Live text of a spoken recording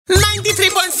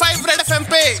93.5 red FM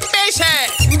पे पेश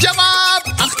है जवाब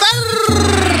अख्तर।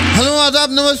 हेलो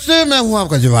आदाब नमस्ते, मैं हूं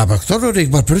आपका जवाब अख्तर और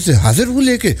एक बार फिर से हाजिर हूं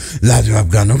लेके लाजवाब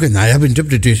गानों के नायाब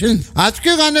इंटरप्रिटेशन। आज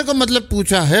के गाने का मतलब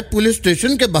पूछा है पुलिस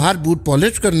स्टेशन के बाहर बूट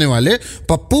पॉलिश करने वाले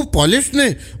पप्पू पॉलिश ने।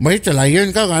 वही चलाइए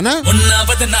इनका गाना। मुन्ना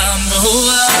बदनाम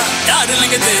हुआ याद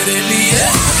लेंगे तेरे लिए।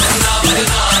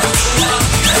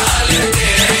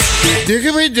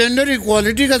 देखिए भाई, जेंडर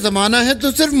इक्वालिटी का जमाना है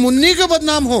तो सिर्फ मुन्नी का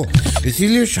बदनाम हो,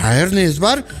 इसीलिए शायर ने इस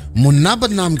बार मुन्ना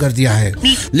बदनाम कर दिया है।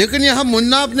 लेकिन यहाँ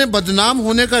मुन्ना अपने बदनाम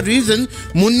होने का रीजन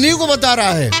मुन्नी को बता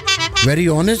रहा है। वेरी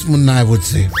ऑनेस्ट मुन्ना है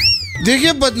मुझसे।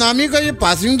 देखिए, बदनामी का ये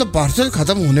पासिंग द पार्सल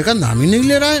खत्म होने का नाम ही नहीं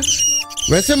ले रहा है।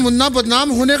 वैसे मुन्ना बदनाम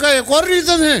होने का एक और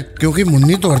रीजन है, क्योंकि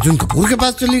मुन्नी तो अर्जुन कपूर के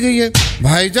पास चली गई है।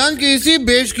 भाईजान की इसी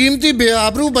बेशकीमती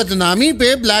बेआबरू बदनामी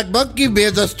पे ब्लैक बक की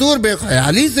बेदस्तूर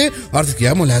बेख्याली से अर्ज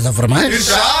किया, मुलाहिजा फरमाए।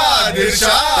 इरशाद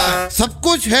इरशाद। सब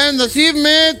कुछ है नसीब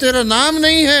में तेरा नाम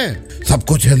नहीं है, सब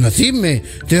कुछ है नसीब में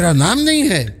तेरा नाम नहीं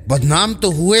है। बदनाम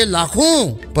तो हुए लाखों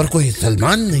पर कोई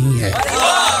सलमान नहीं है।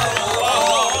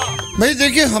 भाई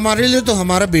देखिए, हमारे लिए तो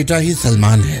हमारा बेटा ही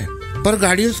सलमान है, पर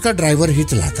गाड़ी उसका ड्राइवर ही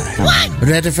चलाता है।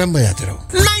 रेड एफएम बजाते रहो।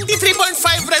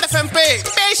 93.5 रेड एफएम पे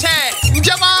पेश है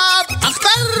जवाब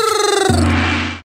अख्तर।